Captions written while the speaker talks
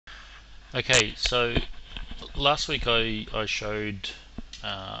Okay, so last week I showed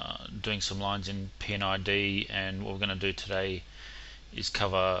doing some lines in P&ID, and what we're going to do today is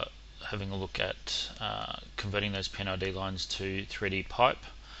cover having a look at converting those P&ID lines to 3D pipe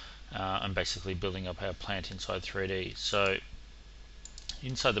and basically building up our plant inside 3D. So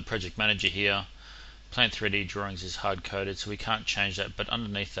inside the project manager here, Plant3D drawings is hard coded, so we can't change that, but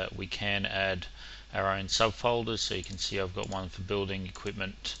underneath that we can add our own subfolders. So you can see I've got one for building,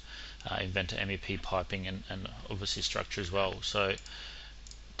 equipment, inventor, MEP, piping, and obviously structure as well. So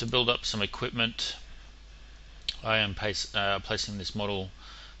to build up some equipment, I am placing this model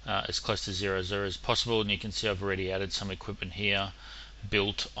as close to 0, 0 as possible, and you can see I've already added some equipment here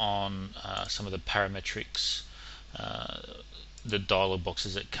built on some of the parametrics, the dialog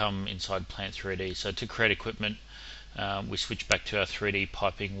boxes that come inside Plant3D. So to create equipment, we switch back to our 3D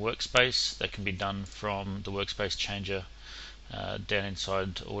piping workspace. That can be done from the workspace changer down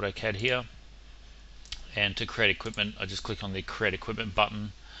inside AutoCAD here. And to create equipment, I just click on the create equipment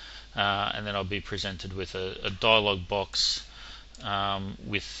button, and then I'll be presented with a dialog box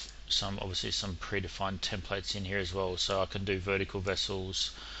with obviously some predefined templates in here as well. So I can do vertical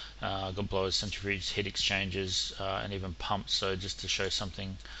vessels, I've got blowers, centrifuges, heat exchangers, and even pumps. So just to show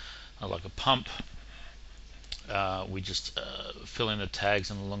something like a pump, we just fill in the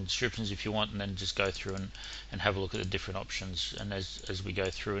tags and the long descriptions if you want, and then just go through and have a look at the different options. And as we go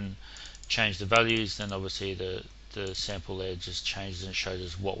through and change the values, then obviously the sample there just changes and shows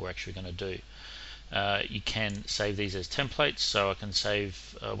us what we're actually going to do. You can save these as templates, so I can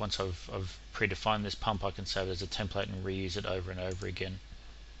save once I've predefined this pump, I can save it as a template and reuse it over and over again.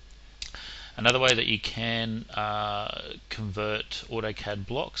 Another way that you can convert AutoCAD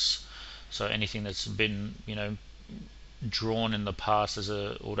blocks, so anything that's been drawn in the past as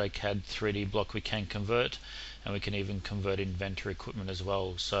a AutoCAD 3D block, we can convert, and we can even convert inventor equipment as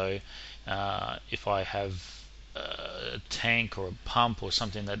well. So if I have a tank or a pump or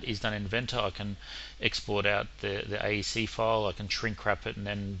something that is done in Inventor, I can export out the AEC file, I can shrink wrap it, and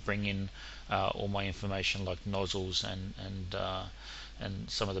then bring in all my information like nozzles and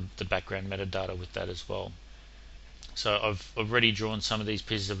some of the background metadata with that as well. So I've already drawn some of these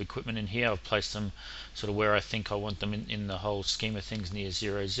pieces of equipment in here. I've placed them sort of where I think I want them in the whole scheme of things, near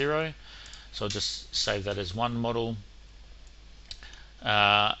 0, 0. So I'll just save that as one model.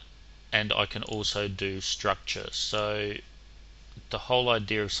 And I can also do structure. So the whole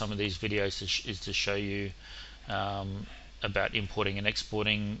idea of some of these videos is to show you about importing and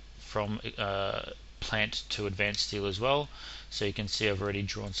exporting from plant to advanced steel as well. So you can see I've already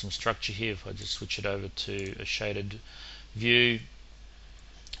drawn some structure here. If I just switch it over to a shaded view,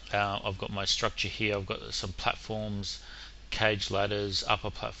 I've got my structure here. I've got some platforms, cage ladders,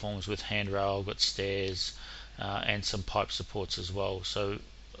 upper platforms with handrail, I've got stairs, and some pipe supports as well. So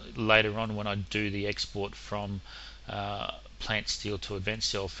later on, when I do the export from plant steel to advanced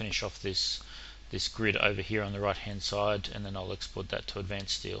steel, I'll finish off this grid over here on the right hand side, and then I'll export that to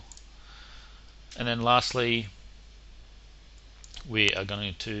advanced steel. And then lastly, we are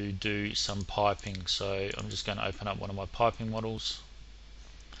going to do some piping. So I'm just going to open up one of my piping models,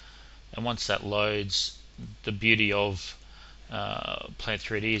 and once that loads, the beauty of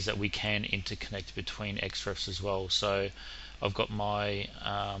Plant3D is that we can interconnect between XREFs as well. So I've got my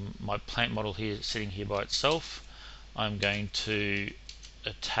my plant model here sitting here by itself. I'm going to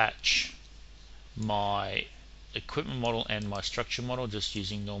attach my equipment model and my structure model just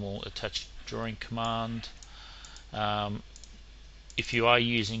using normal attach drawing command. If you are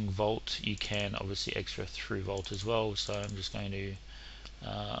using Volt, you can obviously XREF through Volt as well. So I'm just going to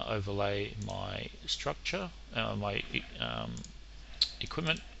overlay my structure, my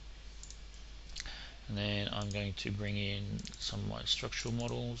equipment, and then I'm going to bring in some of my structural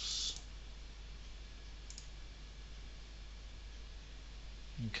models.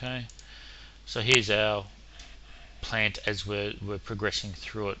 Okay, so here's our plant as we're progressing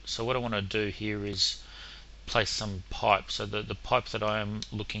through it. So what I want to do here is place some pipe. So the pipe that I am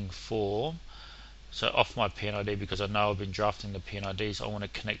looking for, so off my P&ID, because I know I've been drafting the P&IDs, I want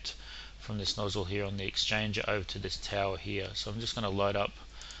to connect from this nozzle here on the exchanger over to this tower here. So I'm just going to load up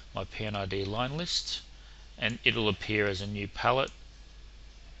my P&ID line list, and it'll appear as a new palette,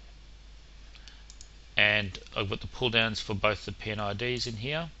 and I've got the pull downs for both the P&IDs in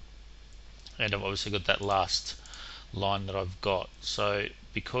here, and I've obviously got that last line that I've got. So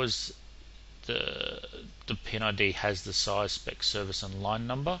because the P&ID has the size, spec, service and line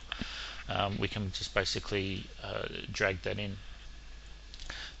number, we can just basically drag that in.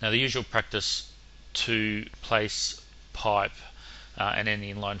 Now the usual practice to place pipe and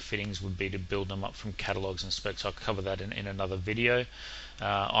any inline fittings would be to build them up from catalogs and specs. I'll cover that in another video.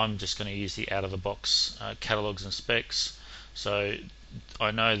 I'm just going to use the out-of-the-box catalogs and specs. So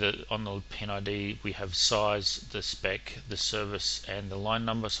I know that on the P&ID we have size, the spec, the service and the line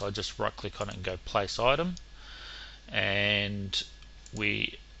number, so I just right click on it and go place item, and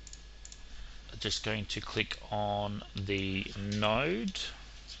we are just going to click on the node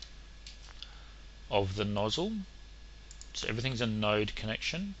of the nozzle. So everything's a node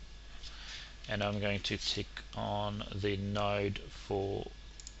connection, and I'm going to click on the node for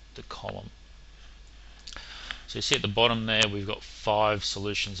the column. So you see at the bottom there we've got 5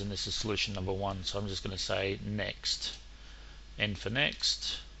 solutions, and this is solution number 1. So I'm just going to say next, N for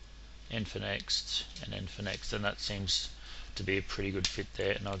next, N for next, and N for next, and that seems to be a pretty good fit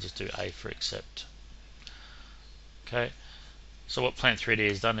there, and I'll just do A for accept. Okay, so what Plant3D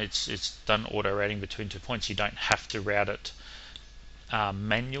has done, it's done auto routing between 2 points. You don't have to route it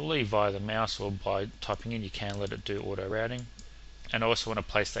manually via the mouse or by typing in. You can let it do auto routing. And I also want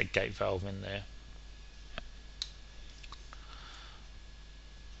to place that gate valve in there.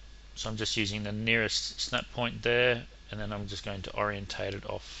 So I'm just using the nearest snap point there, and then I'm just going to orientate it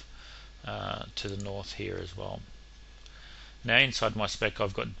off to the north here as well. Now inside my spec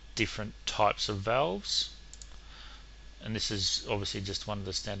I've got different types of valves, and this is obviously just one of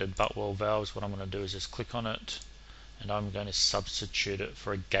the standard butt well valves. What I'm going to do is just click on it, and I'm going to substitute it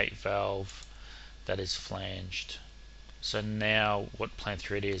for a gate valve that is flanged. So now what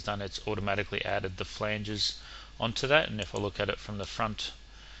Plant3D has done, it's automatically added the flanges onto that, and if I look at it from the front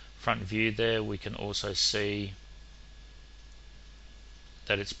view there, we can also see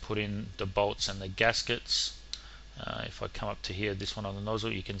that it's put in the bolts and the gaskets. If I come up to here, this one on the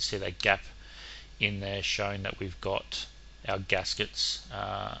nozzle, you can see that gap in there showing that we've got our gaskets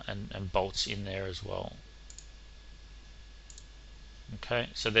and bolts in there as well. Okay,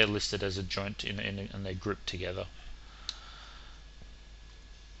 so they're listed as a joint and they're grouped together.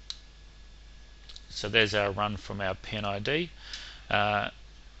 So there's our run from our P&ID.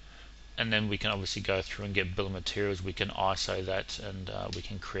 And then we can obviously go through and get bill of materials. We can ISO that, and we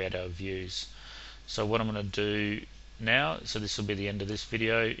can create our views. So what I'm going to do now, so this will be the end of this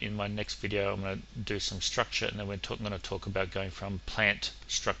video. In my next video I'm going to do some structure, and then we're going to talk about going from plant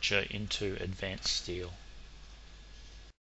structure into advanced steel.